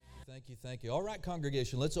Thank you. All right,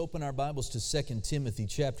 congregation, let's open our Bibles to 2 Timothy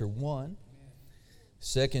chapter 1.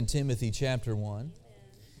 2 Timothy chapter 1.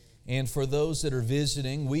 And for those that are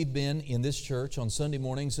visiting, we've been in this church on Sunday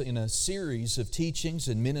mornings in a series of teachings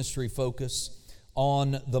and ministry focus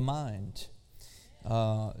on the mind.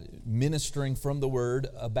 Ministering from the Word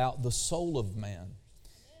about the soul of man.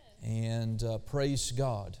 And praise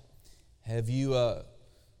God. Have you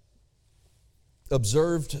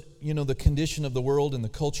observed, the condition of the world and the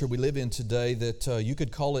culture we live in today that you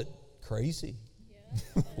could call it crazy,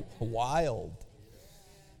 wild.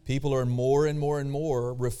 People are more and more and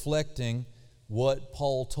more reflecting what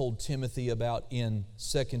Paul told Timothy about in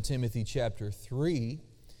 2 Timothy chapter 3.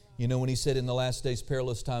 When he said in the last days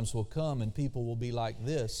perilous times will come and people will be like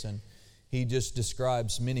this. And he just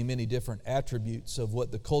describes many, many different attributes of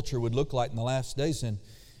what the culture would look like in the last days. And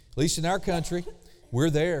at least in our country, we're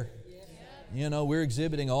there. We're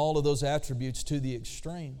exhibiting all of those attributes to the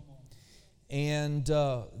extreme. And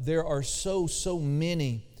there are so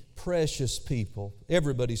many precious people.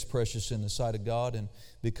 Everybody's precious in the sight of God. And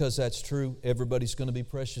because that's true, everybody's going to be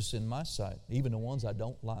precious in my sight. Even the ones I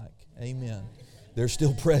don't like. Amen. They're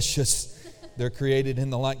still precious. They're created in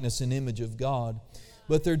the likeness and image of God.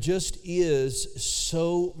 But there just is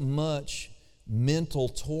so much mental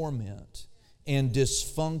torment and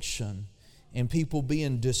dysfunction and people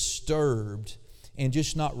being disturbed and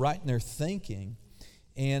just not right in their thinking.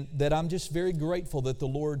 And that I'm just very grateful that the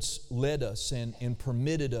Lord's led us and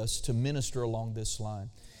permitted us to minister along this line.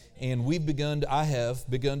 And I have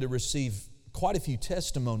begun to receive quite a few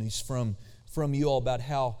testimonies from you all about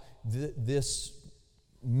how this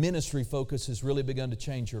ministry focus has really begun to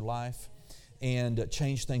change your life and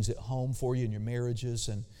change things at home for you in your marriages,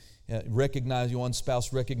 and recognize one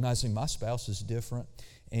spouse recognizing my spouse is different.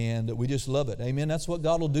 And we just love it. Amen. That's what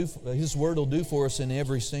God will do. His Word will do for us in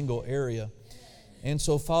every single area. And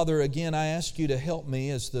so, Father, again, I ask you to help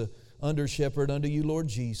me as the under-shepherd unto you, Lord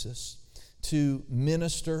Jesus, to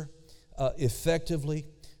minister effectively,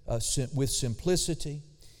 with simplicity,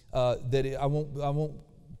 that I won't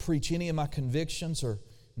preach any of my convictions or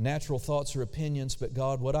natural thoughts or opinions, but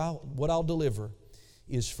God, what I'll deliver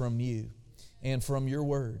is from you and from your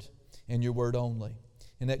Word and your Word only.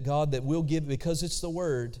 And that God, that will give, because it's the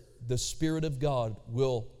Word, the Spirit of God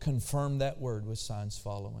will confirm that Word with signs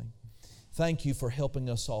following. Thank you for helping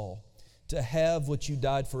us all to have what you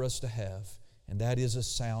died for us to have, and that is a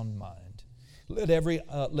sound mind. Let every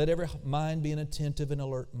mind be an attentive and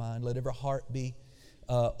alert mind. Let every heart be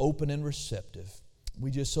open and receptive.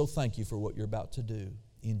 We just so thank you for what you're about to do.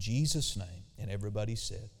 In Jesus' name. And everybody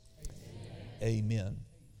said, Amen. Amen.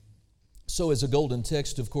 So as a golden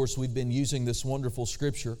text, of course, we've been using this wonderful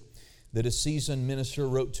scripture that a seasoned minister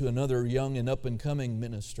wrote to another young and up-and-coming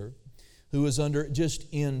minister who was under just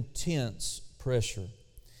intense pressure.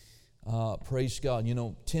 Praise God.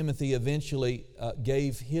 Timothy eventually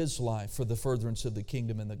gave his life for the furtherance of the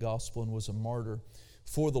kingdom and the gospel and was a martyr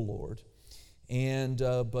for the Lord. And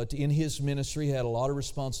but in his ministry, he had a lot of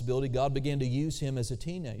responsibility. God began to use him as a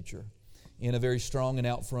teenager in a very strong and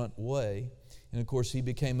out front way. And of course, he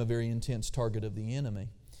became a very intense target of the enemy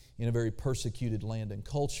in a very persecuted land and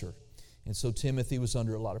culture. And so Timothy was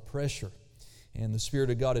under a lot of pressure. And the Spirit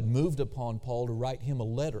of God had moved upon Paul to write him a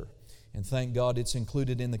letter. And thank God it's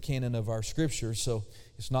included in the canon of our Scripture. So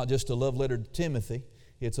it's not just a love letter to Timothy,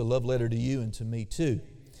 it's a love letter to you and to me too.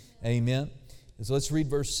 Amen. So let's read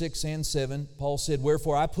verse 6 and 7. Paul said,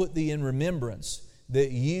 "Wherefore I put thee in remembrance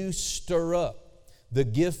that you stir up the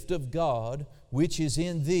gift of God which is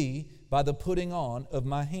in thee by the putting on of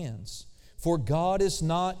my hands. For God has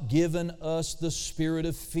not given us the spirit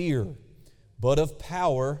of fear, but of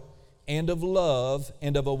power and of love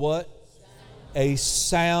and of a what? A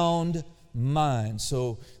sound mind."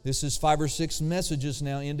 So this is 5 or 6 messages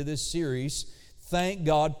now into this series. Thank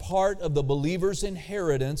God, part of the believer's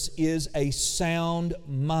inheritance is a sound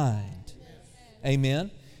mind.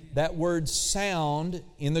 Amen. That word sound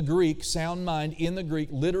in the Greek, sound mind in the Greek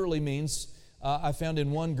literally means, I found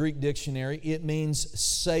in one Greek dictionary, it means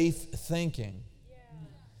safe thinking.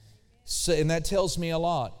 So, and that tells me a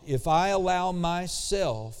lot. If I allow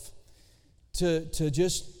myself to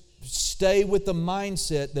just stay with the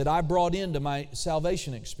mindset that I brought into my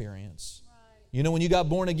salvation experience. When you got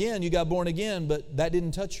born again, but that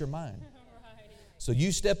didn't touch your mind. So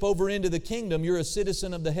you step over into the kingdom, you're a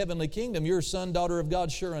citizen of the heavenly kingdom, you're a son, daughter of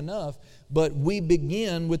God, sure enough, but we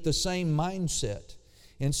begin with the same mindset.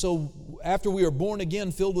 And so after we are born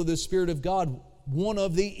again, filled with the Spirit of God, one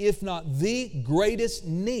of the, if not the greatest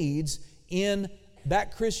needs in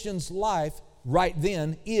that Christian's life right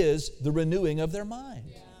then is the renewing of their mind.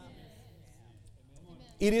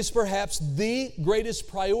 It is perhaps the greatest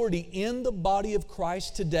priority in the body of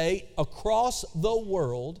Christ today across the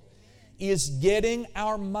world is getting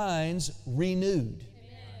our minds renewed.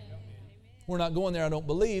 We're not going there, I don't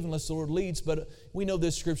believe, unless the Lord leads, but we know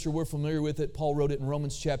this scripture, we're familiar with it. Paul wrote it in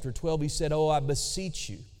Romans chapter 12. He said, "Oh, I beseech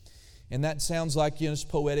you." And that sounds like, it's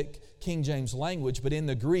poetic King James language, but in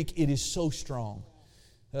the Greek, it is so strong.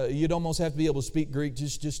 You'd almost have to be able to speak Greek.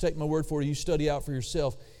 Just take my word for it. You study out for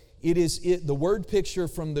yourself. The word picture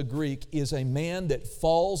from the Greek is a man that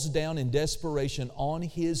falls down in desperation on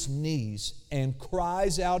his knees and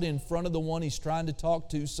cries out in front of the one he's trying to talk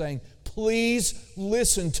to, saying, "Please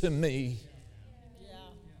listen to me.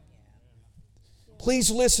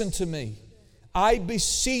 Please listen to me. I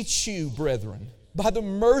beseech you, brethren, by the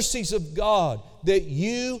mercies of God, that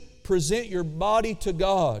you present your body to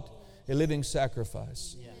God, a living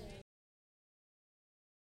sacrifice."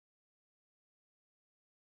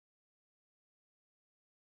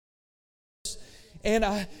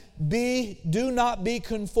 And do not be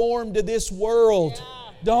conformed to this world.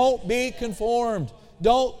 Don't be conformed.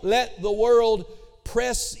 Don't let the world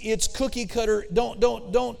press its cookie cutter. Don't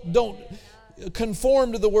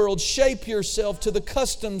conform to the world. Shape yourself to the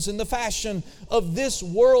customs and the fashion of this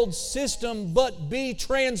world system, but be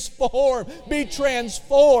transformed. Be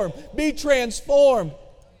transformed. Be transformed.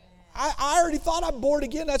 I already thought I'm born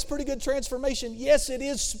again. That's pretty good transformation. Yes, it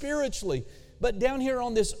is spiritually. But down here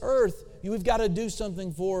on this earth, we've got to do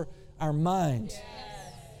something for our mind. Yes.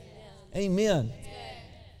 Amen. Yes.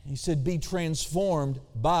 He said, be transformed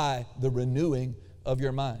by the renewing of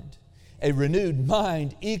your mind. A renewed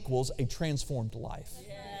mind equals a transformed life.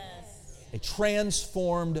 Yes. A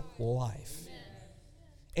transformed life.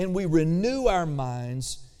 And we renew our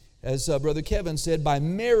minds, as Brother Kevin said, by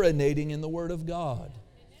marinating in the Word of God.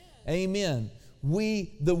 Amen.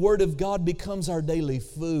 The Word of God becomes our daily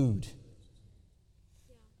food.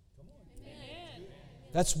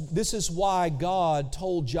 This is why God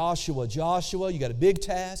told Joshua, you got a big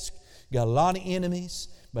task, you got a lot of enemies,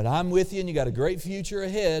 but I'm with you and you got a great future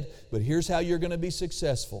ahead, but here's how you're going to be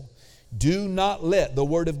successful. Do not let the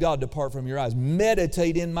Word of God depart from your eyes.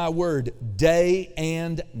 Meditate in my Word day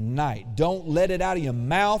and night. Don't let it out of your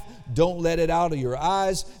mouth. Don't let it out of your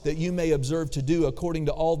eyes, that you may observe to do according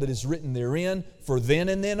to all that is written therein. For then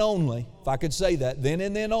and then only, if I could say that, then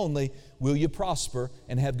and then only will you prosper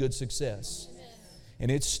and have good success. And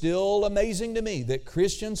it's still amazing to me that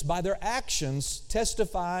Christians, by their actions,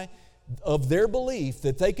 testify of their belief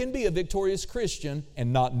that they can be a victorious Christian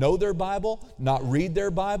and not know their Bible, not read their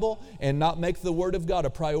Bible, and not make the Word of God a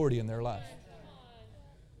priority in their life.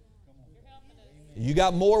 You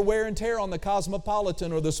got more wear and tear on the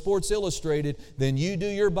Cosmopolitan or the Sports Illustrated than you do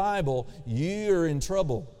your Bible, you're in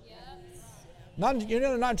trouble.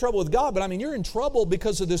 You're not in trouble with God, but you're in trouble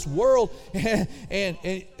because of this world. and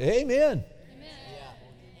amen.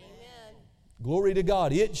 Glory to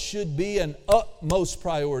God. It should be an utmost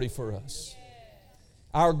priority for us.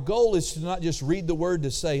 Our goal is to not just read the Word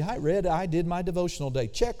to say, I did my devotional day.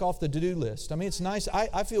 Check off the to-do list. It's nice.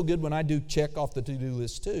 I feel good when I do check off the to-do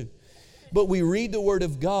list too. But we read the Word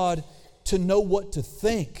of God to know what to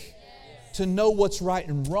think, to know what's right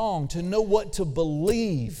and wrong, to know what to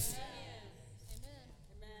believe.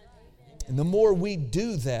 And the more we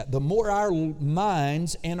do that, the more our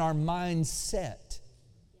minds and our mindset,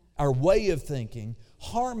 our way of thinking,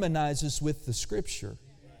 harmonizes with the Scripture.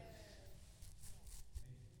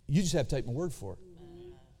 You just have to take my word for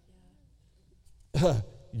it.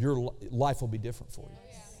 Your life will be different for you.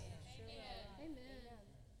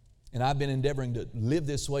 And I've been endeavoring to live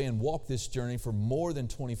this way and walk this journey for more than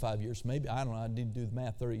 25 years. Maybe, I don't know, I didn't do the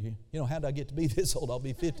math, 30. How did I get to be this old? I'll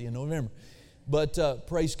be 50 in November. But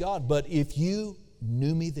praise God. But if you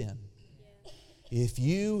knew me then, if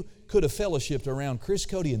you could have fellowshipped around Chris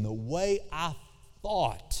Cody in the way I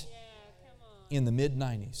thought in the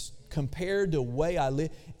mid-90s compared to the way I live,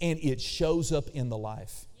 and it shows up in the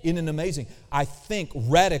life. Isn't it amazing? I think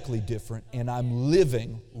radically different, and I'm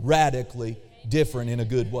living radically different in a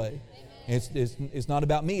good way. It's not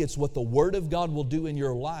about me. It's what the Word of God will do in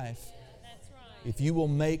your life. If you will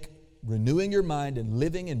make renewing your mind and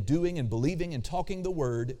living and doing and believing and talking the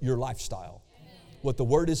Word your lifestyle. What the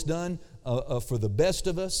Word has done for the best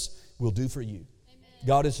of us will do for you. Amen.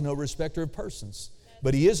 God is no respecter of persons,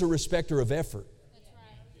 but He is a respecter of effort.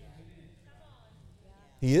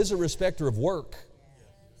 He is a respecter of work.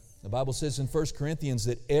 The Bible says in 1 Corinthians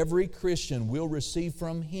that every Christian will receive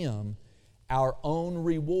from Him our own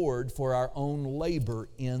reward for our own labor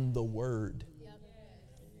in the Word.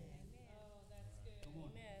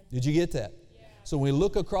 Did you get that? So when we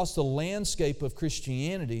look across the landscape of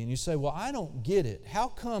Christianity and you say, well, I don't get it. How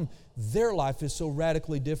come their life is so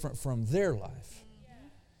radically different from their life?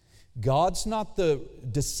 God's not the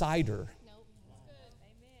decider.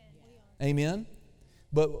 Amen?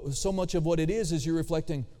 But so much of what it is you're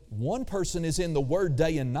reflecting, one person is in the Word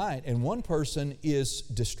day and night, and one person is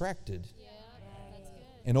distracted.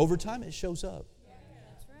 And over time it shows up.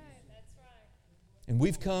 And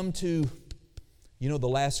we've come to, the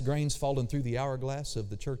last grains falling through the hourglass of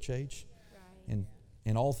the church age.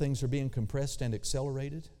 And all things are being compressed and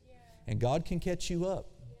accelerated. And God can catch you up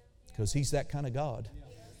because He's that kind of God.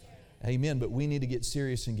 Amen. But we need to get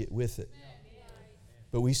serious and get with it.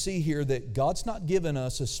 But we see here that God's not given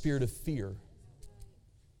us a spirit of fear.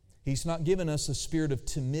 He's not given us a spirit of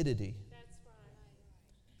timidity.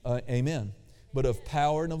 Amen. But of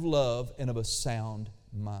power and of love and of a sound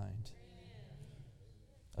mind.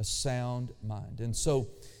 A sound mind. And so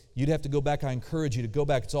you'd have to go back. I encourage you to go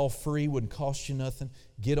back. It's all free, wouldn't cost you nothing.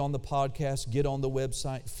 Get on the podcast, get on the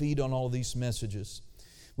website, feed on all these messages.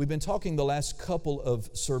 We've been talking the last couple of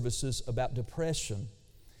services about depression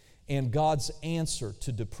and God's answer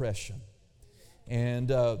to depression. And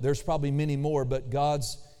there's probably many more, but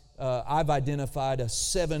I've identified a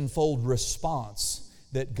 7-fold response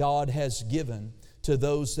that God has given to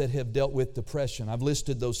those that have dealt with depression. I've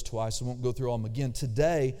listed those twice. I won't go through all of them again.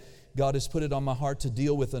 Today, God has put it on my heart to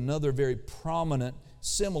deal with another very prominent,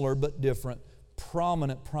 similar but different,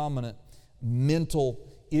 prominent mental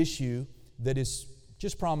issue that is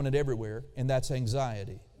just prominent everywhere, and that's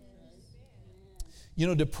anxiety.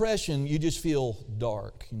 Depression, you just feel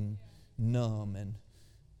dark and numb and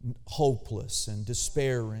hopeless and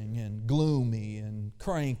despairing and gloomy and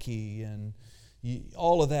cranky and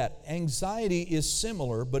all of that. Anxiety is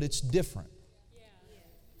similar, but it's different.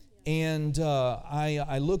 And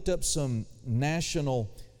I looked up some national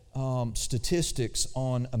statistics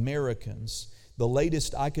on Americans. The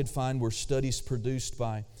latest I could find were studies produced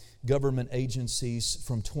by government agencies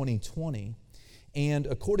from 2020. And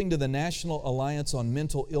according to the National Alliance on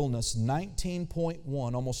Mental Illness, 19.1,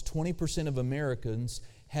 almost 20% of Americans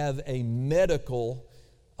have a medical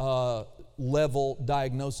level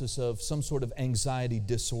diagnosis of some sort of anxiety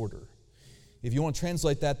disorder. If you want to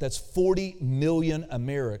translate that, that's 40 million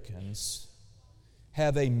Americans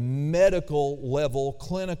have a medical level,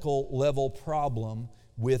 clinical level problem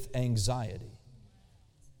with anxiety.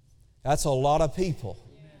 That's a lot of people.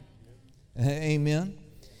 Amen.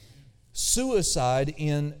 Suicide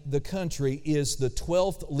in the country is the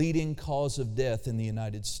 12th leading cause of death in the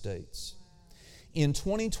United States. In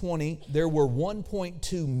 2020, there were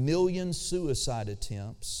 1.2 million suicide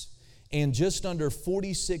attempts, and just under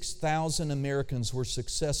 46,000 Americans were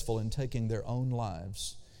successful in taking their own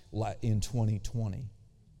lives in 2020.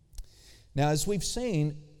 Now, as we've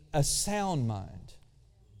seen, a sound mind,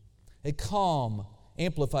 a calm,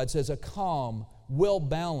 Amplified says, a calm,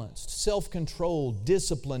 well-balanced, self-controlled,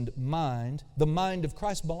 disciplined mind, the mind of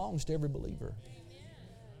Christ belongs to every believer.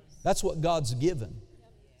 That's what God's given.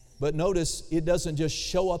 But notice, it doesn't just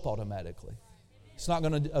show up automatically.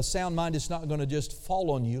 A sound mind is not going to just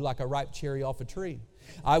fall on you like a ripe cherry off a tree.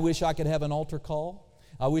 I wish I could have an altar call.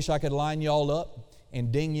 I wish I could line you all up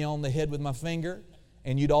and ding you on the head with my finger,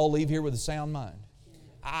 and you'd all leave here with a sound mind.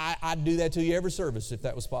 I'd do that to you every service if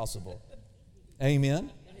that was possible.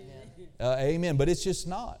 Amen? Amen. But it's just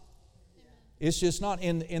not. It's just not.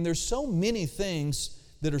 And there's so many things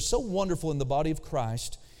that are so wonderful in the body of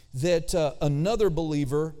Christ that another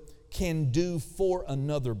believer can do for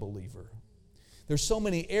another believer. There's so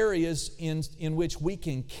many areas in which we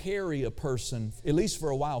can carry a person, at least for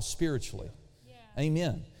a while, spiritually. Yeah.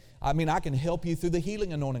 Amen. I mean, I can help you through the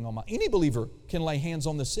healing anointing on any believer can lay hands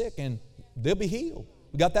on the sick and they'll be healed.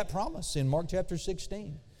 We got that promise in Mark chapter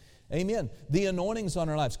 16. Amen. The anointings on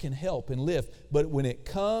our lives can help and lift, but when it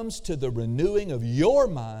comes to the renewing of your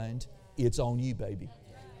mind, it's on you, baby.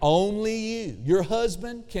 Only you. Your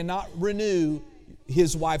husband cannot renew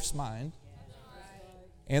his wife's mind,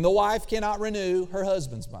 and the wife cannot renew her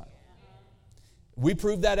husband's mind. We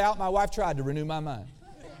proved that out. My wife tried to renew my mind.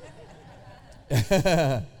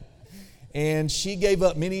 And she gave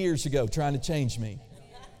up many years ago trying to change me.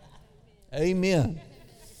 Amen.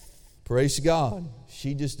 Praise God.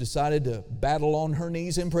 She just decided to battle on her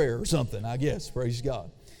knees in prayer or something, I guess. Praise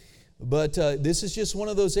God. But this is just one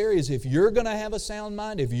of those areas. If you're going to have a sound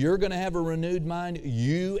mind, if you're going to have a renewed mind,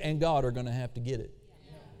 you and God are going to have to get it.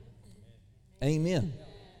 Amen.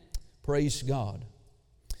 Praise God.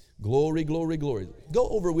 Glory, glory, glory. Go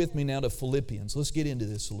over with me now to Philippians. Let's get into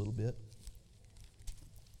this a little bit.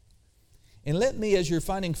 And let me, as you're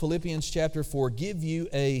finding Philippians chapter 4, give you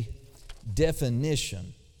a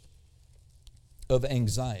definition of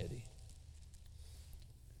anxiety.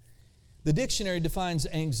 The dictionary defines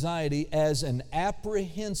anxiety as an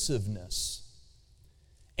apprehensiveness,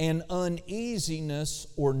 an uneasiness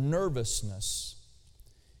or nervousness,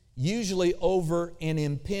 usually over an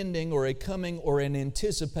impending or a coming or an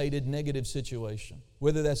anticipated negative situation,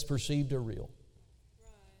 whether that's perceived or real.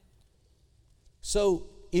 So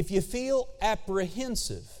if you feel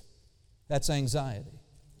apprehensive, that's anxiety.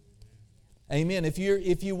 Amen. If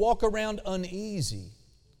you walk around uneasy,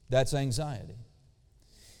 that's anxiety.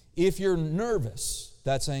 If you're nervous,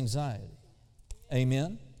 that's anxiety.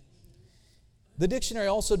 Amen. The dictionary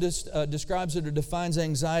also describes it or defines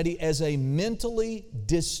anxiety as a mentally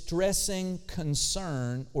distressing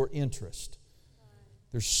concern or interest.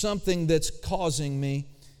 There's something that's causing me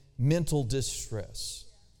mental distress.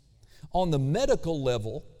 On the medical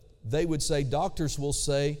level, they would say, doctors will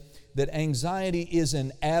say that anxiety is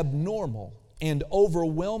an abnormal and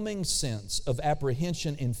overwhelming sense of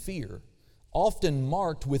apprehension and fear, often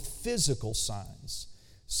marked with physical signs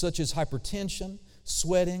such as hypertension,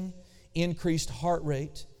 sweating, increased heart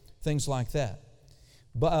rate, things like that.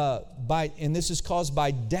 And this is caused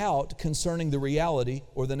by doubt concerning the reality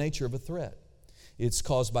or the nature of a threat. It's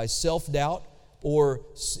caused by self-doubt, or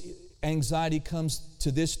anxiety comes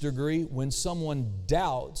to this degree when someone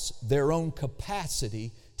doubts their own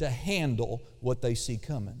capacity to handle what they see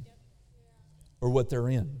coming or what they're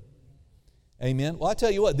in. Amen? Well, I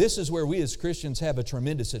tell you what, this is where we as Christians have a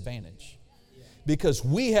tremendous advantage. Because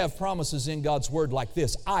we have promises in God's Word like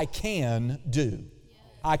this: I can do.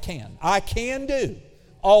 I can do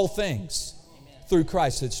all things through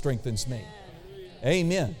Christ that strengthens me.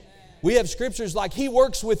 Amen. We have scriptures like, He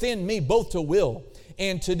works within me both to will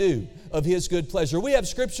and to do of His good pleasure. We have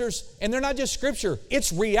scriptures, and they're not just scripture,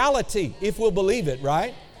 it's reality if we'll believe it,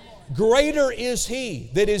 right? Greater is He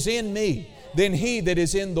that is in me than he that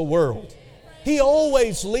is in the world. He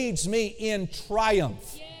always leads me in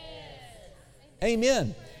triumph.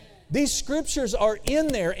 Amen. These scriptures are in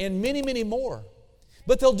there and many, many more.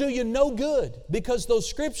 But they'll do you no good because those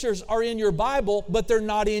scriptures are in your Bible, but they're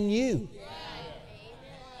not in you.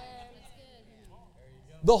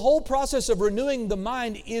 The whole process of renewing the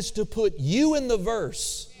mind is to put you in the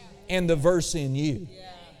verse and the verse in you.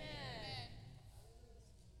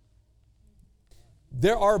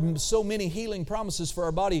 There are so many healing promises for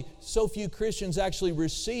our body. So few Christians actually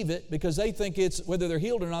receive it because they think it's, whether they're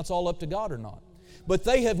healed or not, it's all up to God or not. But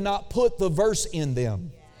they have not put the verse in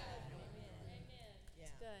them.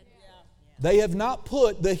 They have not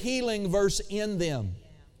put the healing verse in them.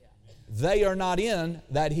 They are not in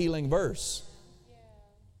that healing verse.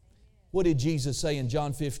 What did Jesus say in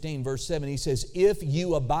John 15, verse 7? He says, if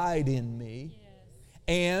you abide in me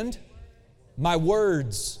and my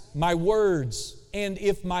words, and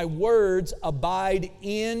if my words abide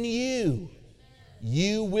in you,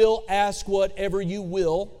 you will ask whatever you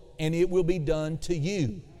will, and it will be done to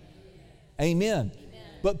you. Amen.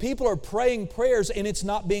 But people are praying prayers and it's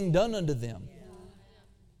not being done unto them.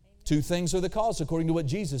 Two things are the cause, according to what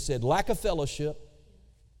Jesus said. Lack of fellowship.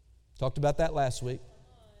 Talked about that last week.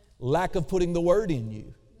 Lack of putting the Word in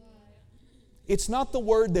you. It's not the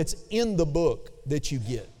Word that's in the book that you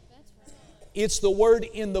get. It's the Word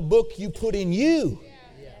in the book you put in you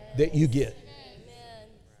that you get.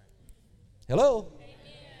 Hello?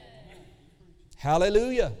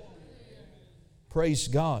 Hallelujah. Praise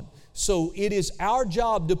God. So it is our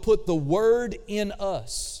job to put the Word in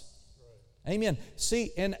us. Amen.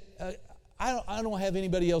 See, and I don't have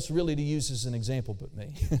anybody else really to use as an example but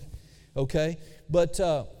me. Okay? But,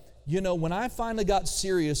 when I finally got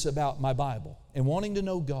serious about my Bible and wanting to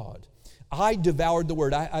know God, I devoured the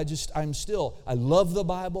Word. I love the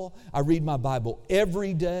Bible. I read my Bible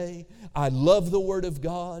every day. I love the Word of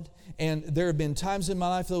God. And there have been times in my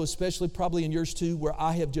life, though, especially probably in yours too, where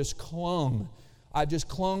I have just clung. I just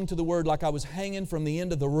clung to the Word like I was hanging from the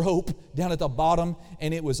end of the rope down at the bottom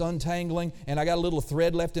and it was untangling and I got a little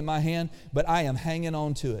thread left in my hand, but I am hanging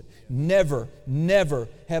on to it. Never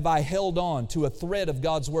have I held on to a thread of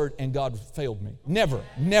God's Word and God failed me. Never.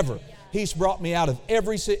 He's brought me out of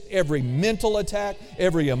every mental attack,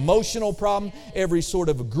 every emotional problem, every sort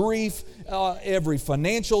of grief, every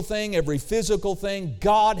financial thing, every physical thing.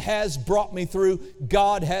 God has brought me through.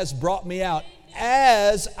 God has brought me out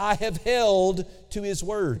as I have held to His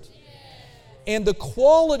Word. And the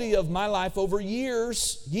quality of my life over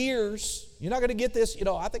years, you're not going to get this,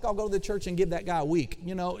 I think I'll go to the church and give that guy a week.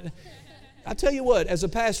 I tell you what, as a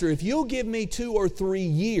pastor, if you'll give me 2 or 3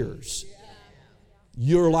 years,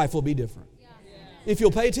 your life will be different. If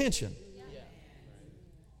you'll pay attention.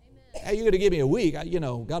 Hey, you're going to give me a week,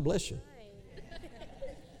 God bless you.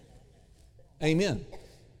 Amen.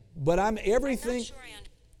 But I'm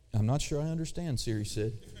not sure I understand, Siri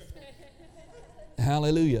said.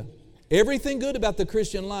 Hallelujah. Everything good about the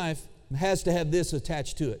Christian life has to have this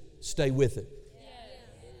attached to it. Stay with it.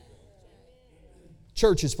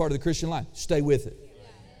 Church is part of the Christian life. Stay with it.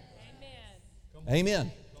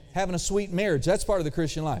 Amen. Having a sweet marriage, that's part of the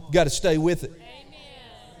Christian life. You've got to stay with it.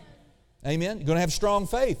 Amen. You're going to have strong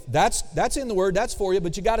faith. That's in the Word. That's for you,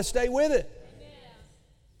 but you got to stay with it.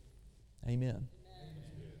 Amen.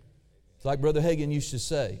 It's like Brother Hagin used to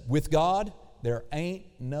say, with God, there ain't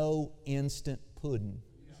no instant pudding.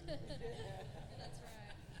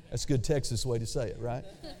 That's a good Texas way to say it, right?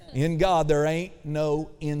 In God, there ain't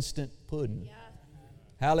no instant pudding.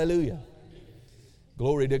 Hallelujah.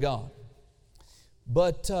 Glory to God.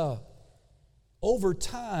 But over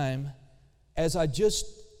time, as I just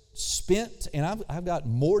spent, and I've got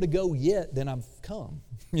more to go yet than I've come.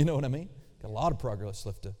 You know what I mean? Got a lot of progress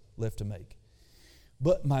left to make.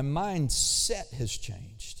 But my mindset has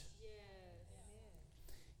changed.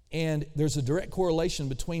 And there's a direct correlation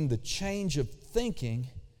between the change of thinking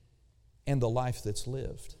and the life that's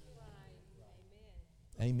lived.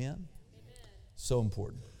 Amen? So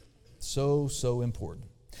important. So important.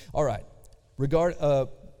 All right.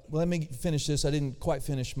 Let me finish this. I didn't quite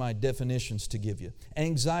finish my definitions to give you.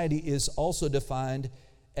 Anxiety is also defined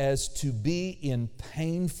as to be in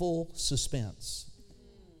painful suspense.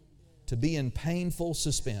 To be in painful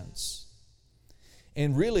suspense.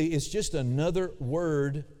 And really, it's just another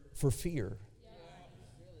word for fear.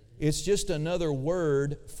 It's just another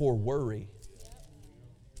word for worry.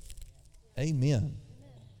 Amen.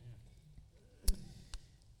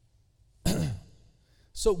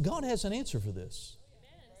 So God has an answer for this.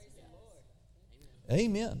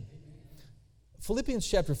 Amen. Philippians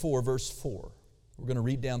chapter 4, verse 4. We're going to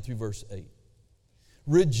read down through verse 8.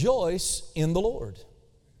 Rejoice in the Lord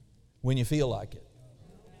when you feel like it.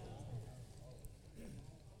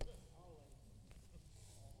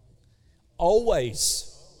 Always.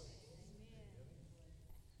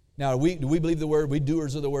 Now, do we believe the Word? We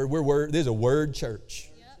doers of the Word. There's a Word church.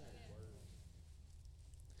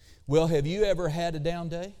 Well, have you ever had a down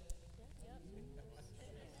day?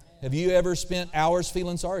 Have you ever spent hours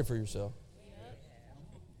feeling sorry for yourself?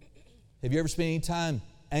 Have you ever spent any time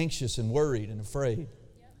anxious and worried and afraid?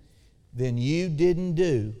 Then you didn't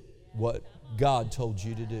do what God told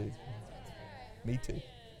you to do. Me too.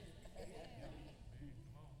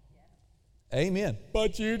 Amen.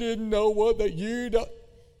 But you didn't know what that you don't.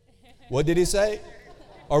 What did He say?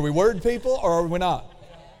 Are we Word people or are we not?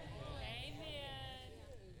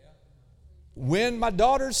 When my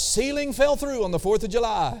daughter's ceiling fell through on the 4th of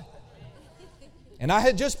July, and I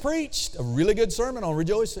had just preached a really good sermon on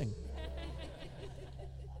rejoicing,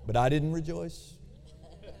 but I didn't rejoice.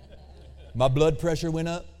 My blood pressure went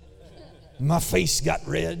up. My face got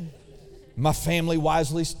red. My family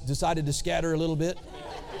wisely decided to scatter a little bit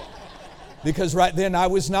because right then I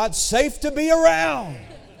was not safe to be around.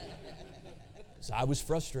 So I was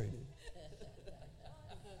frustrated.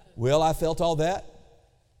 Well, I felt all that.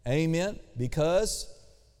 Amen. Because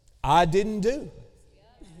I didn't do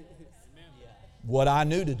what I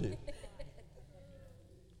knew to do.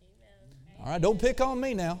 All right, don't pick on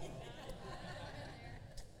me now.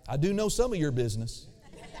 I do know some of your business.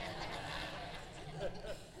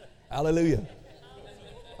 Hallelujah.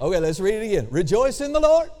 Okay, let's read it again. Rejoice in the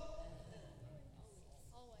Lord.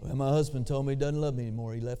 Well, my husband told me he doesn't love me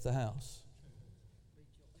anymore. He left the house.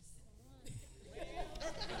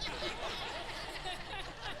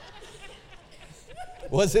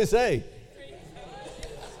 What's it say?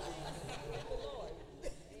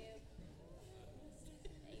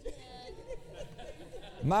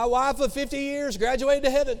 My wife of 50 years graduated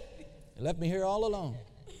to heaven and left me here all alone.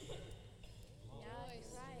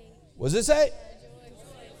 What's it say?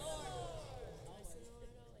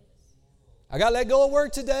 I got to let go of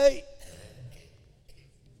work today.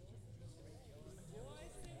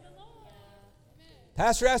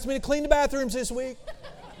 Pastor asked me to clean the bathrooms this week.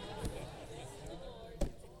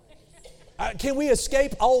 Can we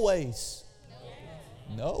escape always?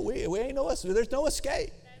 No, we ain't there's no escape.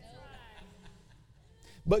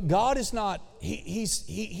 But God is not,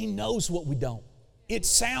 He knows what we don't. It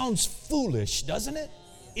sounds foolish, doesn't it?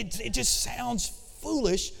 It just sounds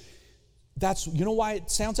foolish. You know why it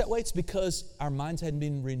sounds that way? It's because our minds hadn't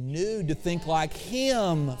been renewed to think like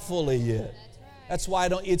Him fully yet. That's why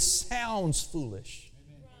it sounds foolish.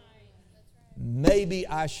 Maybe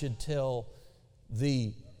I should tell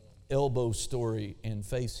the elbow story and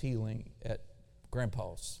face healing at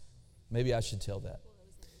Grandpa's. Maybe I should tell that.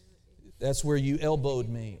 That's where you elbowed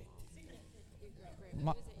me.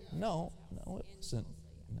 No, it wasn't.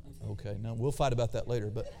 Okay, now we'll fight about that later,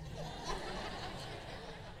 but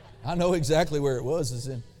I know exactly where it was.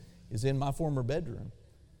 Is in my former bedroom.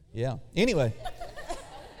 Yeah. Anyway,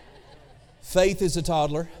 Faith is a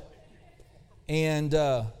toddler, and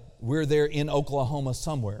we're there in Oklahoma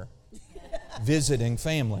somewhere visiting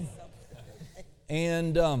family.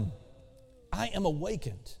 And I am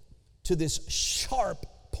awakened to this sharp,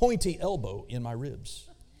 pointy elbow in my ribs.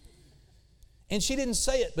 And she didn't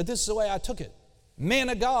say it, but this is the way I took it. Man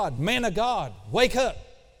of God, wake up.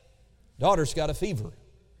 Daughter's got a fever.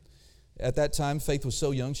 At that time, Faith was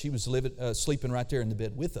so young, she was sleeping right there in the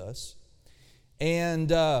bed with us.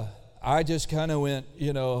 And I just kind of went,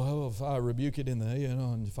 I rebuke it in the,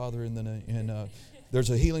 and Father in the name. And there's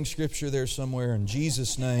a healing scripture there somewhere in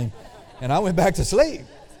Jesus' name. And I went back to sleep.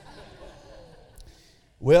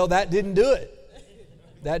 Well, that didn't do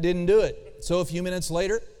it. So a few minutes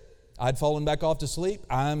later, I'd fallen back off to sleep.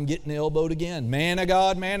 I'm getting elbowed again. Man of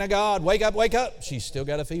God, wake up. She's still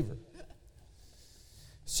got a fever.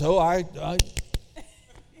 So I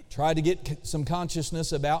tried to get some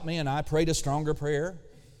consciousness about me, and I prayed a stronger prayer.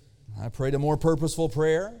 I prayed a more purposeful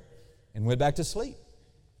prayer and went back to sleep.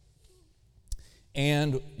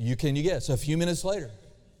 And you guess, a few minutes later,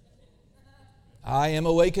 I am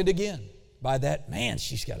awakened again by that, man,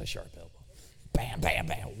 she's got a sharp elbow. Bam, bam,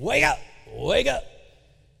 bam. Wake up.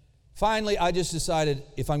 Finally, I just decided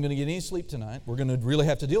if I'm going to get any sleep tonight, we're going to really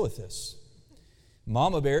have to deal with this.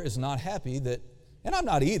 Mama Bear is not happy that, and I'm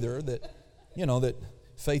not either, that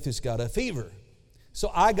Faith has got a fever. So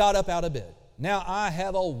I got up out of bed. Now I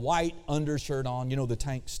have a white undershirt on, the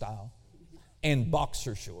tank style, and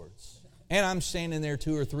boxer shorts. And I'm standing there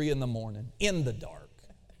 2 or 3 in the morning, in the dark,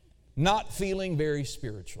 not feeling very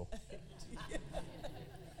spiritual.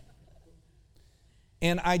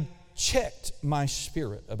 And I checked my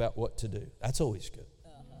spirit about what to do. That's always good.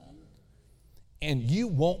 And you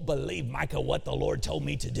won't believe, Micah, what the Lord told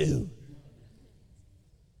me to do.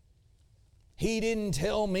 He didn't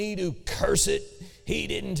tell me to curse it. He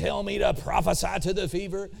didn't tell me to prophesy to the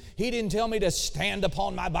fever. He didn't tell me to stand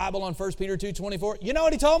upon my Bible on 1 Peter 2:24. You know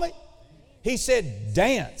what he told me? He said,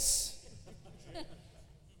 dance.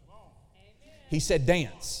 He said,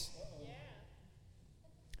 dance.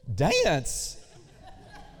 Dance?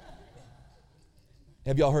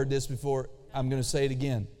 Have y'all heard this before? I'm going to say it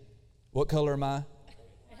again. What color am I?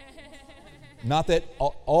 Not that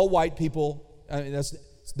all white people,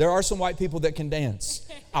 there are some white people that can dance.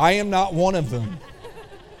 I am not one of them.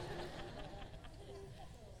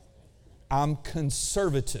 I'm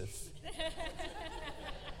conservative.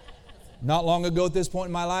 Not long ago at this point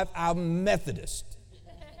in my life, I'm Methodist.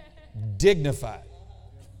 Dignified.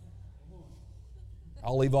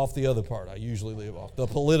 I'll leave off the other part. I usually leave off the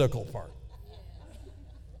political part.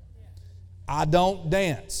 I don't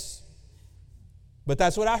dance. But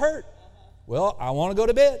that's what I heard. Well, I want to go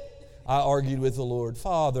to bed. I argued with the Lord.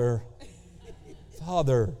 Father,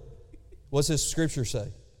 what's this scripture say?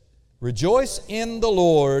 Rejoice in the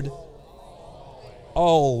Lord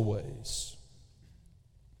always.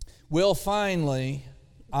 Well, finally,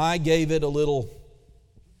 I gave it a little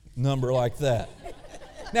number like that.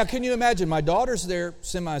 Now, can you imagine? My daughter's there,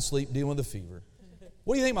 semi-asleep, dealing with a fever.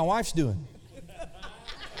 What do you think my wife's doing?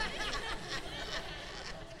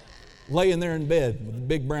 Laying there in bed with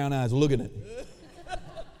big brown eyes looking at me.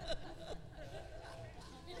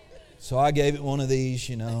 So I gave it one of these,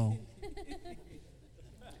 And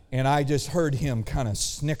I just heard him kind of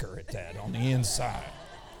snicker at that on the inside.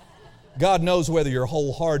 God knows whether you're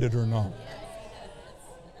wholehearted or not.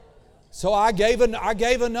 So I gave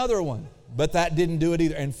another one, but that didn't do it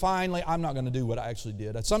either. And finally, I'm not going to do what I actually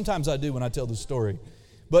did. Sometimes I do when I tell the story.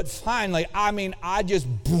 But finally, I just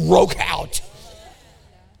broke out.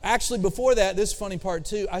 Actually, before that, this funny part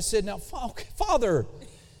too, I said, now, Father,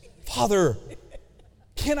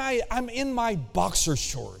 I'm in my boxer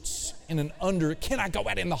shorts can I go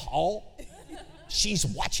out in the hall? She's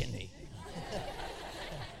watching me.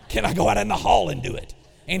 Can I go out in the hall and do it?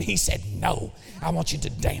 And he said, no, I want you to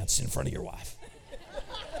dance in front of your wife.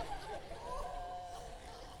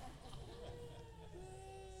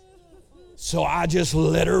 So I just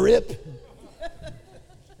let her rip.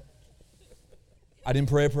 I didn't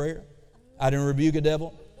pray a prayer. I didn't rebuke a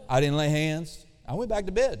devil. I didn't lay hands. I went back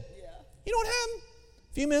to bed. You know what happened?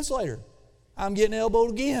 A few minutes later, I'm getting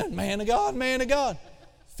elbowed again. Man of God.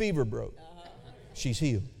 Fever broke. She's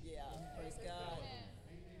healed.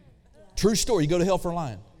 True story. You go to hell for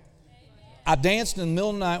lying. I danced in the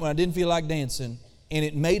middle of the night when I didn't feel like dancing, and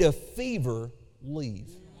it made a fever leave.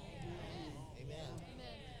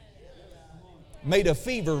 Made a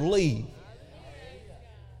fever leave.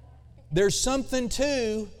 There's something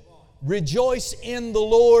to Rejoice in the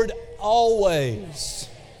Lord always.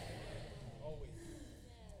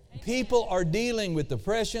 People are dealing with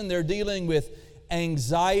depression. They're dealing with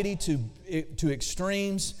anxiety to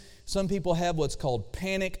extremes. Some people have what's called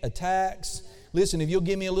panic attacks. Listen, if you'll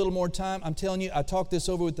give me a little more time, I'm telling you, I talked this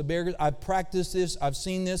over with the Bearers. I've practiced this. I've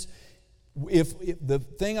seen this.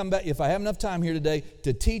 If I have enough time here today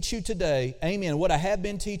to teach you today, amen, what I have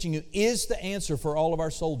been teaching you is the answer for all of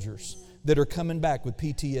our soldiers that are coming back with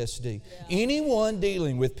PTSD. Anyone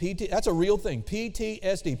dealing with that's a real thing.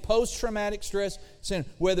 PTSD, post-traumatic stress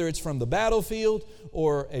syndrome, whether it's from the battlefield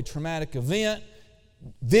or a traumatic event,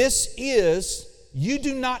 you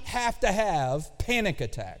do not have to have panic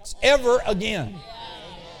attacks ever again.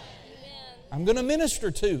 I'm going to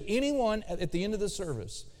minister to anyone at the end of the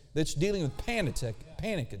service that's dealing with panic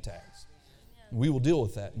attacks. We will deal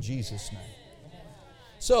with that in Jesus' name.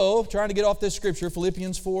 So, trying to get off this scripture,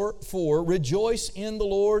 Philippians 4, rejoice in the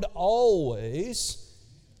Lord always.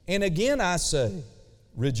 And again I say,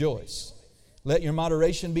 rejoice. Let your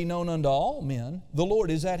moderation be known unto all men. The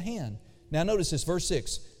Lord is at hand. Now notice this, verse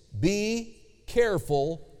 6. Be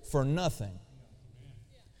careful for nothing.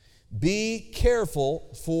 Be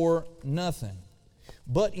careful for nothing.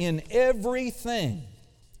 But in everything,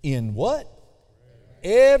 in what?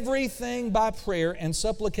 Everything by prayer and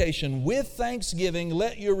supplication with thanksgiving,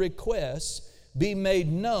 let your requests be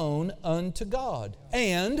made known unto God.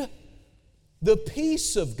 And the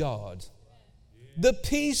peace of God,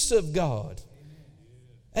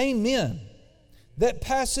 amen, that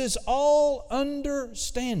passes all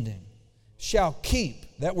understanding, shall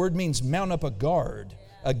keep, that word means mount up a guard,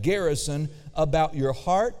 a garrison about your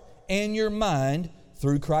heart and your mind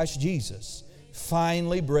through Christ Jesus.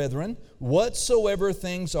 Finally, brethren, whatsoever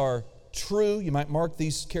things are true, you might mark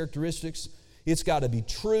these characteristics, it's got to be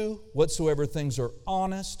true. Whatsoever things are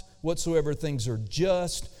honest, whatsoever things are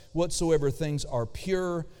just, whatsoever things are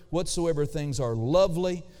pure, whatsoever things are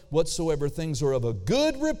lovely, whatsoever things are of a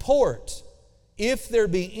good report, if there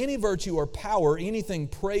be any virtue or power, anything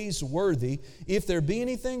praiseworthy, if there be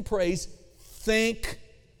anything praise, think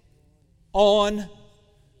on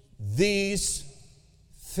these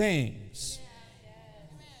things.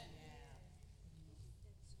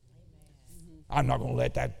 I'm not going to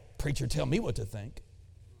let that preacher tell me what to think.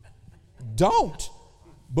 Don't.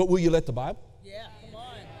 But will you let the Bible? Yeah, come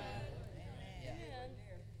on.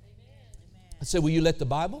 I said, will you let the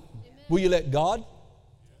Bible? Will you let God?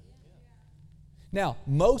 Now,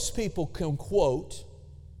 most people can quote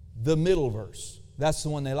the middle verse. That's the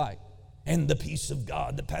one they like. And the peace of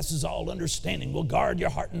God that passes all understanding will guard your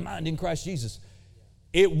heart and mind in Christ Jesus.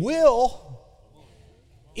 It will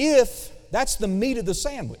if that's the meat of the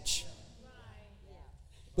sandwich.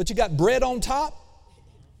 But you got bread on top,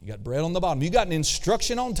 you got bread on the bottom. You got an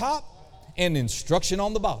instruction on top and instruction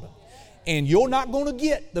on the bottom. And you're not going to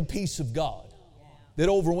get the peace of God that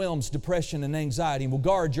overwhelms depression and anxiety and will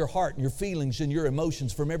guard your heart and your feelings and your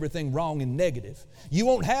emotions from everything wrong and negative. You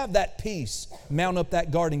won't have that peace, mount up that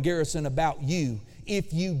guard and garrison about you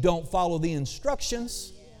if you don't follow the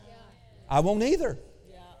instructions. I won't either.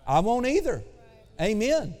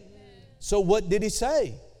 Amen. So what did he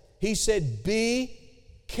say? He said, be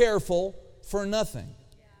careful for nothing.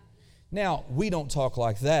 Now, we don't talk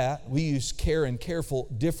like that. We use care and careful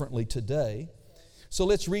differently today. So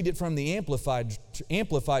let's read it from the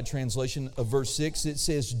Amplified translation of verse 6. It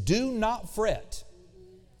says, do not fret,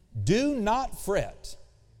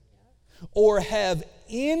 or have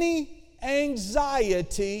any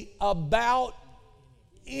anxiety about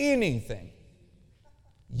anything.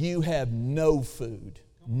 You have no food,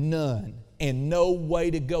 none, and no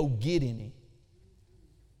way to go get any.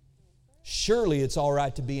 Surely it's all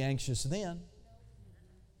right to be anxious then.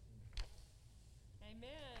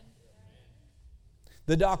 Amen.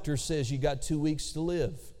 The doctor says you got 2 weeks to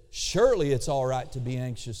live. Surely it's all right to be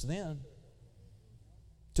anxious then,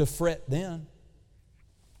 to fret then.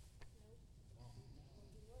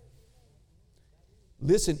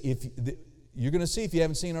 Listen, you're going to see if you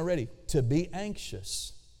haven't seen already, to be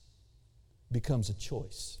anxious becomes a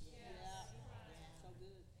choice.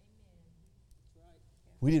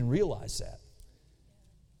 We didn't realize that.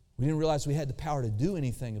 We didn't realize we had the power to do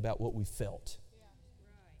anything about what we felt.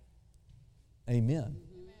 Amen.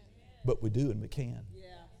 But we do and we can.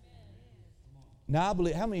 Now, I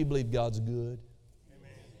believe. How many of you believe God's good?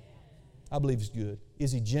 I believe He's good.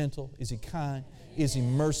 Is He gentle? Is He kind? Is He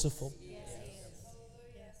merciful?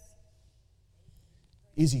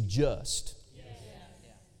 Is He just?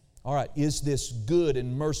 All right. Is this good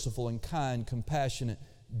and merciful and kind, compassionate,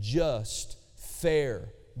 just, fair,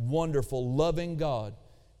 wonderful, loving God?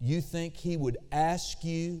 You think He would ask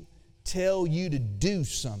you tell you to do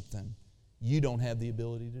something you don't have the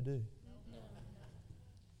ability to do.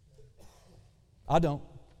 I don't.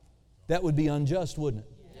 That would be unjust, wouldn't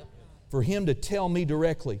it? For Him to tell me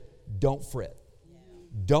directly, don't fret.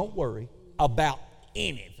 Don't worry about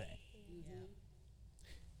anything.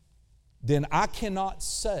 Then I cannot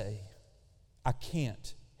say, I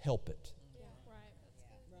can't help it.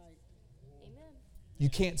 You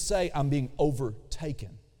can't say, I'm being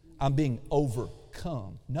overtaken. I'm being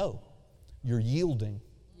overcome. No, you're yielding.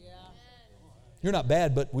 You're not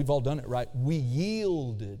bad, but we've all done it, right? We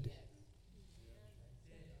yielded.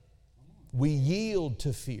 We yield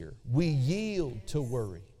to fear. We yield to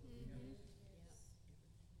worry.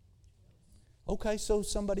 Okay, so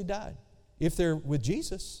somebody died. If they're with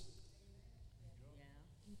Jesus,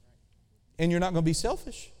 and you're not going to be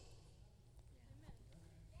selfish,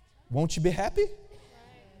 won't you be happy?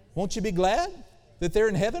 Won't you be glad that they're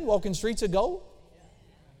in heaven walking streets of gold?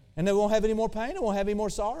 And they won't have any more pain, they won't have any more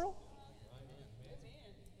sorrow?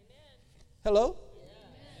 Hello?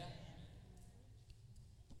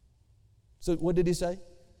 So what did He say?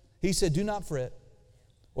 He said, do not fret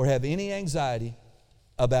or have any anxiety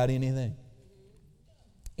about anything.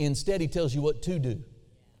 Instead, He tells you what to do.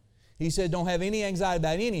 He said, don't have any anxiety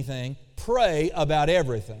about anything. Pray about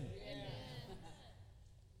everything.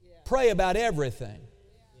 Pray about everything.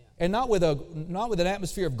 And not with an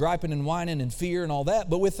atmosphere of griping and whining and fear and all that,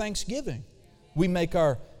 but with thanksgiving. We make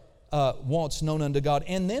our wants known unto God.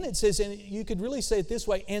 And then it says, and you could really say it this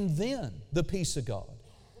way, and then the peace of God.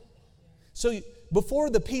 So before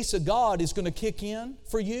the peace of God is going to kick in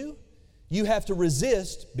for you, you have to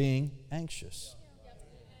resist being anxious.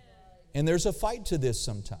 And there's a fight to this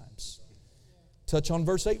sometimes. Touch on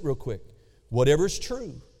verse 8 real quick. Whatever's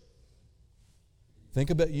true. Think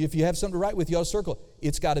about, if you have something to write with, you ought to circle it.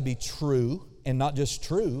 It's got to be true, and not just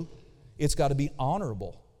true. It's got to be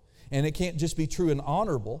honorable. And it can't just be true and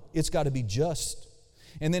honorable. It's got to be just.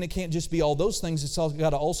 And then it can't just be all those things. It's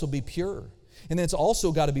got to also be pure. And then it's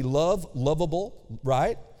also got to be lovable,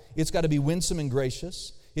 right? It's got to be winsome and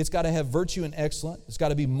gracious. It's got to have virtue and excellence. It's got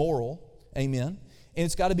to be moral. Amen. And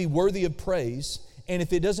it's got to be worthy of praise. And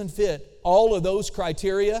if it doesn't fit all of those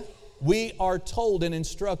criteria, we are told and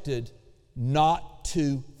instructed not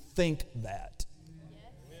to think that.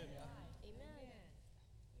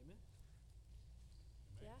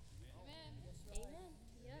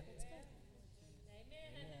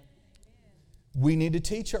 We need to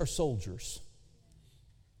teach our soldiers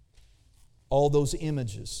all those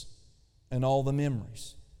images and all the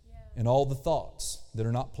memories and all the thoughts that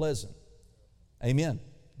are not pleasant. Amen.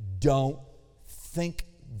 Don't think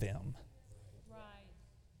them.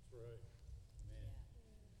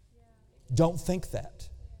 Don't think that.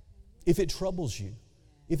 If it troubles you,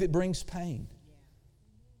 if it brings pain,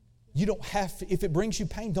 you don't have to, if it brings you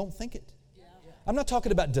pain, don't think it. I'm not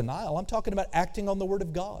talking about denial. I'm talking about acting on the Word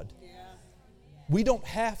of God. We don't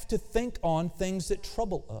have to think on things that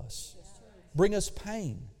trouble us, bring us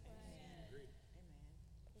pain.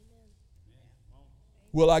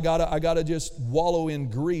 Well, I gotta just wallow in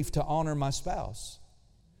grief to honor my spouse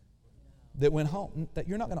that went home. That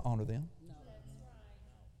you're not going to honor them.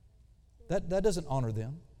 That doesn't honor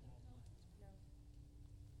them.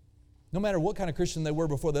 No matter what kind of Christian they were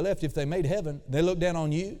before they left, if they made heaven, they look down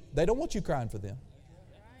on you. They don't want you crying for them.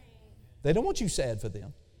 They don't want you sad for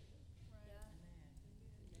them.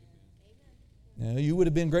 Now, you would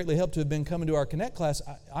have been greatly helped to have been coming to our Connect class.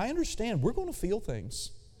 I understand we're going to feel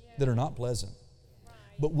things that are not pleasant.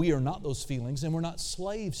 But we are not those feelings, and we're not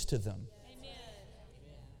slaves to them.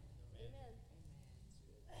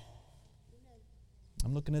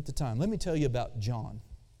 I'm looking at the time. Let me tell you about John.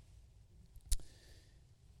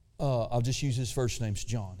 I'll just use his first name's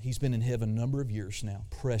John. He's been in heaven a number of years now.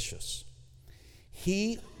 Precious.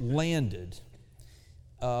 He landed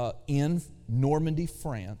in Normandy,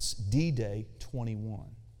 France, D-Day 21.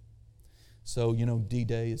 So, you know,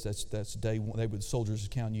 D-Day, that's day one. They would, soldiers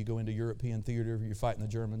count, you go into European theater, you're fighting the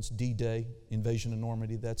Germans. D-Day, invasion of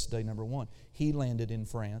Normandy, that's day number one. He landed in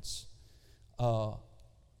France on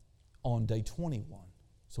day 21.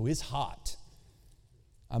 So it's hot.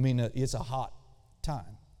 I mean, it's a hot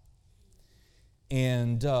time.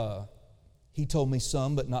 And he told me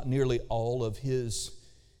some, but not nearly all, of his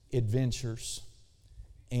adventures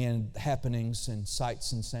and happenings and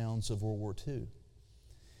sights and sounds of World War II.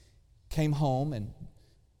 Came home and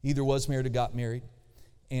either was married or got married,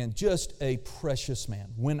 and just a precious man.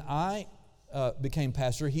 When I became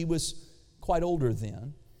pastor, he was quite older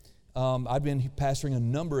then. I'd been pastoring a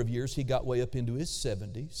number of years. He got way up into his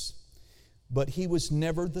 70s, but he was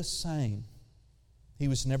never the same. He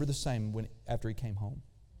was never the same after he came home.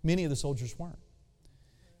 Many of the soldiers weren't.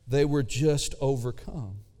 They were just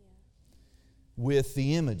overcome with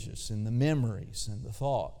the images and the memories and the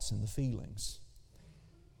thoughts and the feelings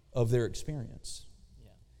of their experience.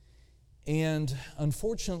 And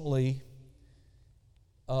unfortunately,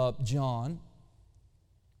 John,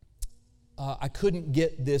 I couldn't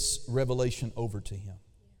get this revelation over to him.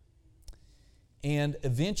 And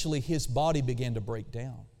eventually his body began to break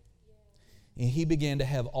down. And he began to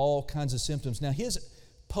have all kinds of symptoms. Now his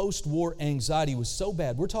post-war anxiety was so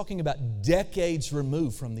bad. We're talking about decades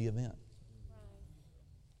removed from the event.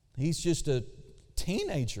 He's just a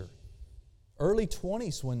teenager, early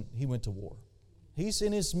 20s when he went to war. He's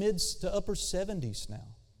in his mid to upper 70s now.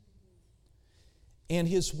 And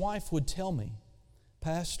his wife would tell me,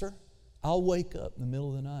 Pastor, I'll wake up in the middle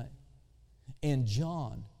of the night and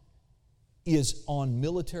John is on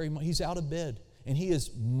military, he's out of bed and he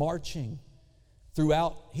is marching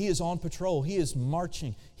throughout, he is on patrol, he is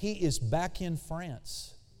marching, he is back in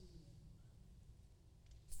France.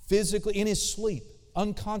 Physically, in his sleep,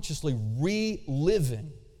 unconsciously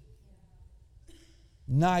reliving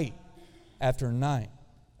night after night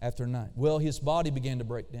after night. Well, his body began to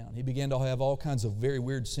break down. He began to have all kinds of very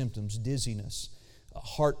weird symptoms, dizziness,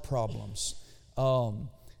 heart problems,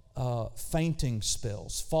 fainting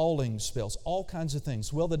spells, falling spells, all kinds of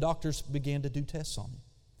things. Well, the doctors began to do tests on him.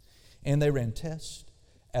 And they ran test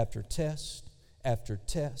after test after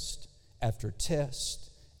test after test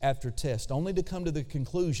after test, only to come to the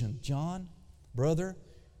conclusion, John, brother,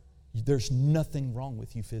 there's nothing wrong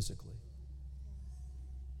with you physically.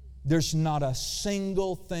 There's not a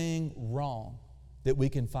single thing wrong that we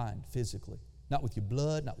can find physically. Not with your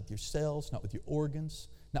blood, not with your cells, not with your organs,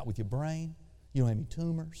 not with your brain. You don't have any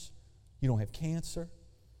tumors. You don't have cancer.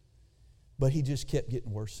 But he just kept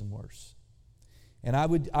getting worse and worse. And I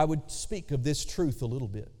would speak of this truth a little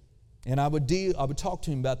bit. And I would talk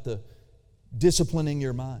to him about the disciplining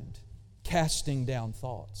your mind, casting down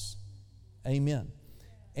thoughts. Amen.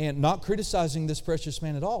 And not criticizing this precious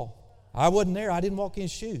man at all. I wasn't there. I didn't walk in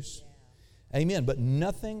his shoes. Amen. But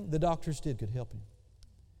nothing the doctors did could help him.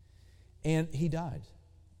 And he died.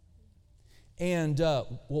 And,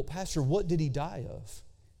 well, Pastor, what did he die of?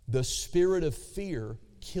 The spirit of fear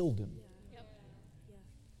killed him.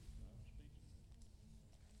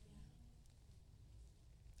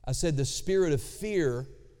 I said the spirit of fear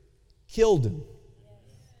killed him.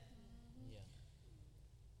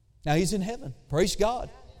 Now he's in heaven. Praise God.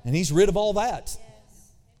 And he's rid of all that.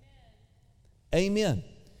 Amen.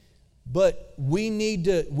 But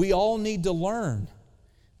we all need to learn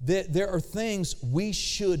that there are things we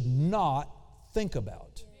should not think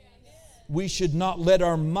about. We should not let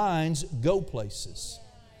our minds go places.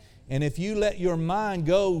 And if you let your mind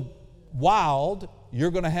go wild,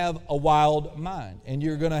 you're going to have a wild mind. And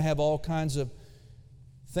you're going to have all kinds of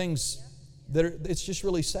things that it's just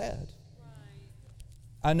really sad.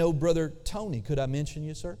 I know Brother Tony, could I mention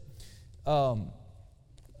you, sir? Another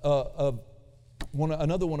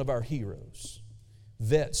one of our heroes,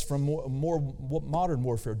 vets from more modern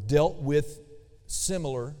warfare, dealt with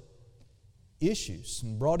similar issues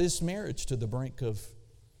and brought his marriage to the brink of,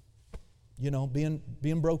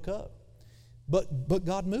 being broke up. But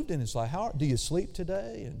God moved in his life. How do you sleep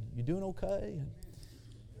today? And you doing okay?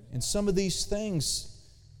 And some of these things,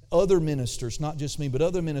 other ministers, not just me, but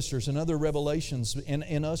other ministers and other revelations,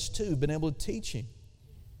 and us too, been able to teach him.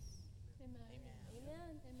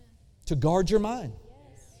 To guard your mind.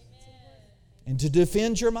 And to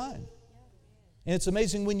defend your mind. And it's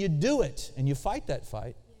amazing when you do it and you fight that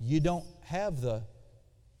fight, you don't have the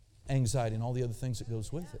anxiety and all the other things that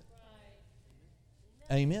goes with it.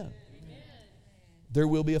 Amen. There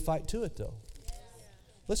will be a fight to it though.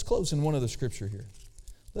 Let's close in one other scripture here.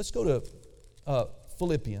 Let's go to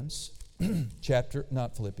Philippians, 1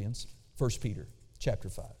 Peter, chapter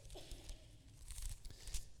 5.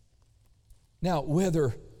 Now,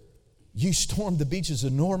 whether you stormed the beaches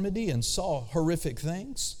of Normandy and saw horrific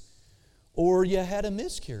things, or you had a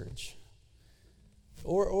miscarriage,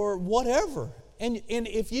 or whatever. And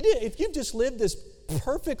if you've just lived this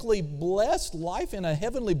perfectly blessed life in a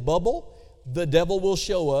heavenly bubble, the devil will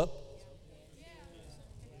show up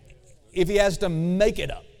if he has to make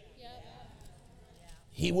it up.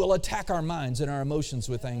 He will attack our minds and our emotions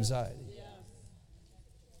with anxiety.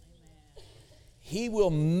 He will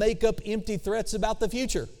make up empty threats about the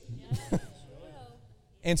future.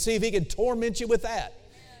 And see if he can torment you with that.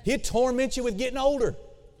 He'll torment you with getting older.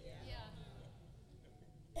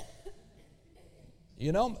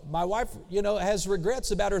 My wife, has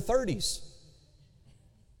regrets about her 30s.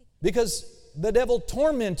 Because the devil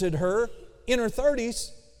tormented her in her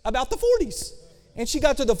 30s about the 40s. And she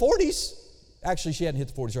got to the 40s Actually, she hadn't hit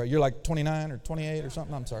the 40s, right? You're like 29 or 28 or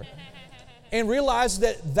something. I'm sorry. And realized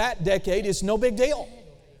that decade is no big deal.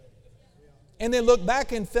 And then looked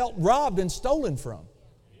back and felt robbed and stolen from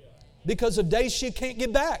because of days she can't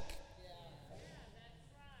get back.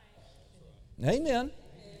 Amen.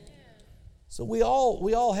 So we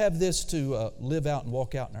all have this to live out and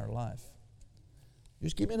walk out in our life.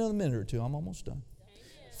 Just give me another minute or two. I'm almost done.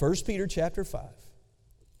 1 Peter chapter 5.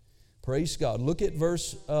 Praise God. Look at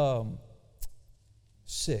verse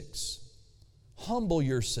 6. Humble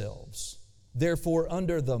yourselves, therefore,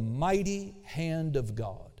 under the mighty hand of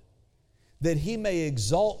God, that He may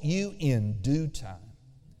exalt you in due time,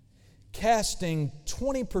 casting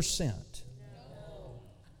 20%.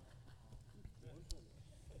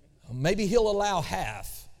 Maybe He'll allow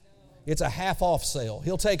half. It's a half off sale.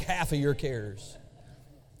 He'll take half of your cares.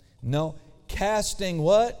 No, casting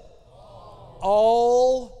what?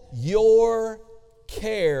 All your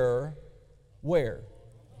care, where?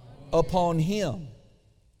 Upon Him.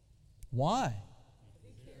 Why?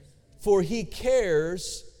 For He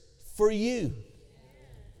cares for you.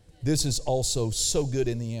 This is also so good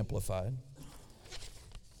in the Amplified.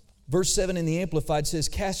 Verse 7 in the Amplified says,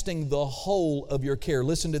 casting the whole of your care.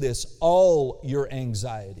 Listen to this. All your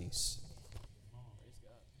anxieties,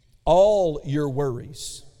 all your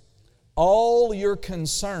worries, all your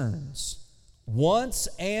concerns, once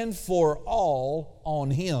and for all on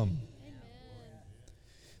Him.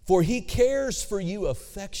 For He cares for you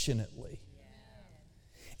affectionately,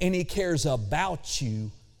 and He cares about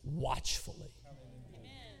you watchfully.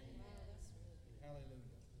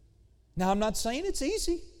 Now, I'm not saying it's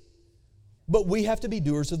easy, but we have to be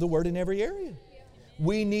doers of the Word in every area.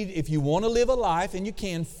 We need, if you want to live a life, and you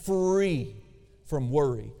can, free from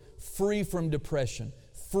worry, free from depression,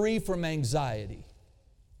 free from anxiety,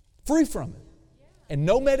 free from it. And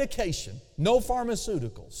no medication, no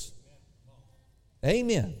pharmaceuticals.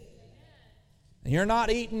 Amen. And you're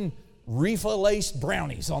not eating reefer-laced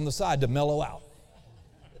brownies on the side to mellow out.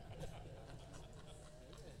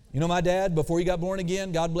 You know, my dad, before he got born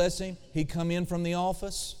again, God bless him, he'd come in from the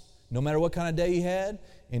office, no matter what kind of day he had,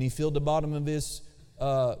 and he filled the bottom of his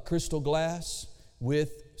crystal glass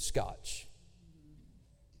with scotch.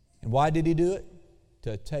 And why did he do it?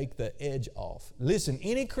 To take the edge off. Listen,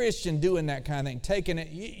 any Christian doing that kind of thing, taking it,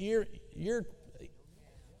 you're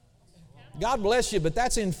God bless you, but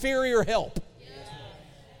that's inferior help.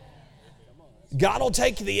 God will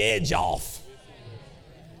take the edge off.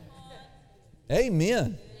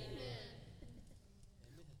 Amen.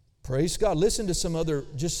 Praise God. Listen to some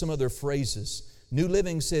other phrases. New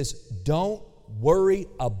Living says, don't worry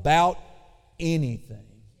about anything.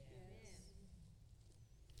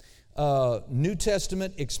 New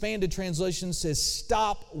Testament Expanded Translation says,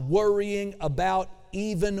 stop worrying about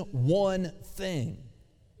even one thing.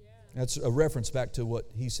 That's a reference back to what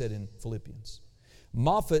he said in Philippians.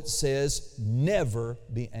 Moffat says, never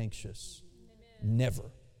be anxious. Never.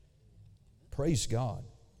 Praise God.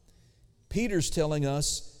 Peter's telling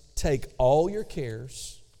us, take all your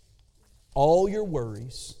cares, all your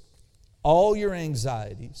worries, all your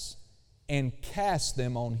anxieties, and cast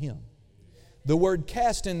them on Him. The word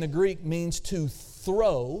cast in the Greek means to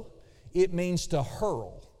throw. It means to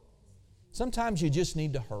hurl. Sometimes you just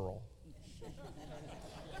need to hurl.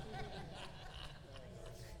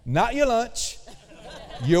 Not your lunch,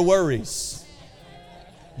 your worries,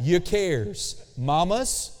 your cares.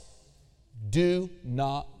 Mamas, do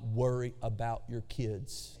not worry about your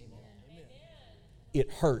kids. It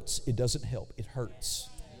hurts. It doesn't help. It hurts.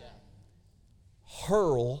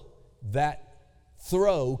 Hurl that,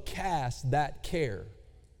 throw, cast that care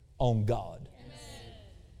on God.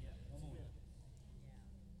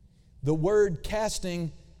 The word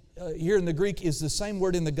casting here in the Greek is the same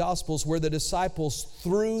word in the Gospels where the disciples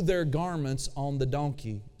threw their garments on the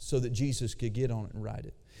donkey so that Jesus could get on it and ride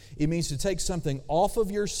it. It means to take something off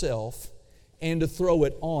of yourself and to throw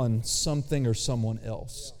it on something or someone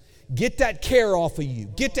else. Get that care off of you.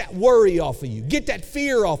 Get that worry off of you. Get that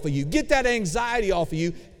fear off of you. Get that anxiety off of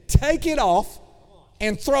you. Take it off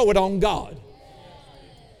and throw it on God.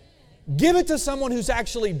 Give it to someone who's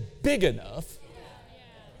actually big enough.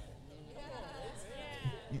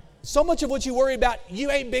 So much of what you worry about,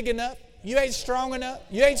 you ain't big enough. You ain't strong enough.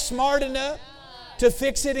 You ain't smart enough to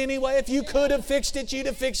fix it anyway. If you could have fixed it, you'd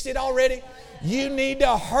have fixed it already. You need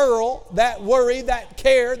to hurl that worry, that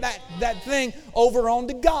care, that thing over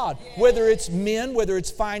onto God. Whether it's men, whether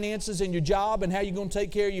it's finances and your job and how you're going to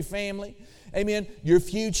take care of your family. Amen. Your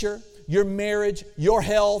future, your marriage, your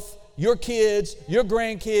health, your kids, your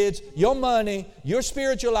grandkids, your money, your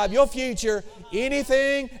spiritual life, your future,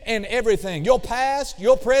 anything and everything. Your past,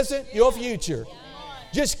 your present, your future.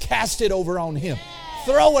 Just cast it over on Him.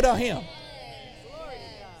 Throw it on Him.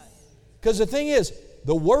 Because the thing is,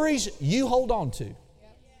 the worries you hold on to,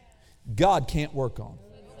 God can't work on.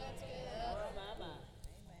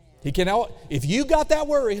 He cannot. If you got that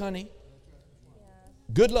worry, honey,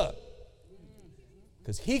 good luck.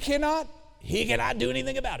 Because He cannot do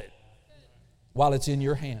anything about it while it's in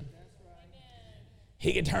your hand.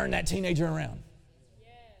 He can turn that teenager around.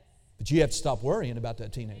 But you have to stop worrying about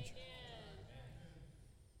that teenager.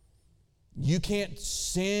 You can't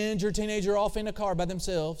send your teenager off in a car by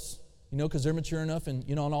themselves, because they're mature enough and,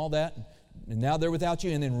 and all that. And now they're without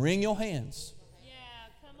you, and then wring your hands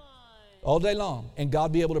all day long, and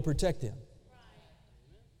God be able to protect them.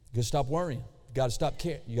 You got to stop worrying. You got to stop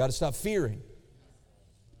caring. You got to stop fearing.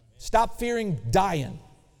 Stop fearing dying.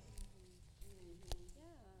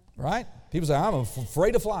 Right? People say, I'm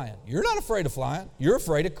afraid of flying. You're not afraid of flying. You're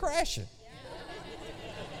afraid of crashing.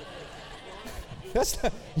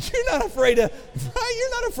 You're not afraid of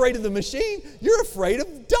the machine. You're afraid of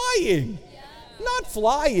dying, not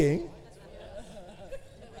flying.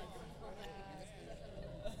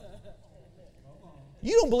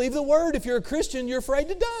 You don't believe the word. If you're a Christian, you're afraid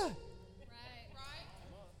to die.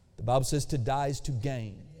 The Bible says to die is to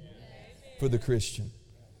gain for the Christian.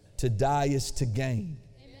 To die is to gain.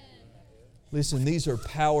 Listen, these are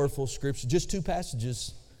powerful scriptures. Just 2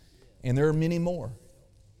 passages, and there are many more.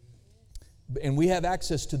 And we have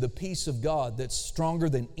access to the peace of God that's stronger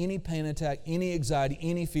than any pain attack, any anxiety,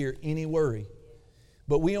 any fear, any worry.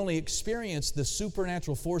 But we only experience the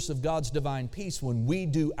supernatural force of God's divine peace when we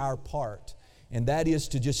do our part. And that is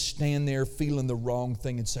to just stand there feeling the wrong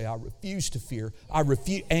thing and say, I refuse to fear. I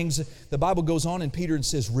refuse anxiety. The Bible goes on in Peter and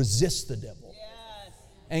says, resist the devil. Yes.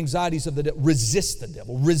 Anxieties of the devil. Resist the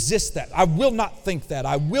devil. Resist that. I will not think that.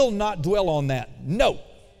 I will not dwell on that. No.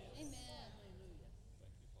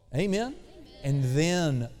 Amen. Amen. And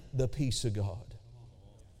then the peace of God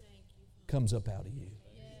comes up out of you.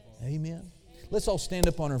 Amen. Let's all stand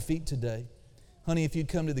up on our feet today. Honey, if you'd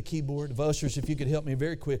come to the keyboard. Of ushers, if you could help me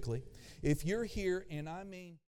very quickly. If you're here, and I mean...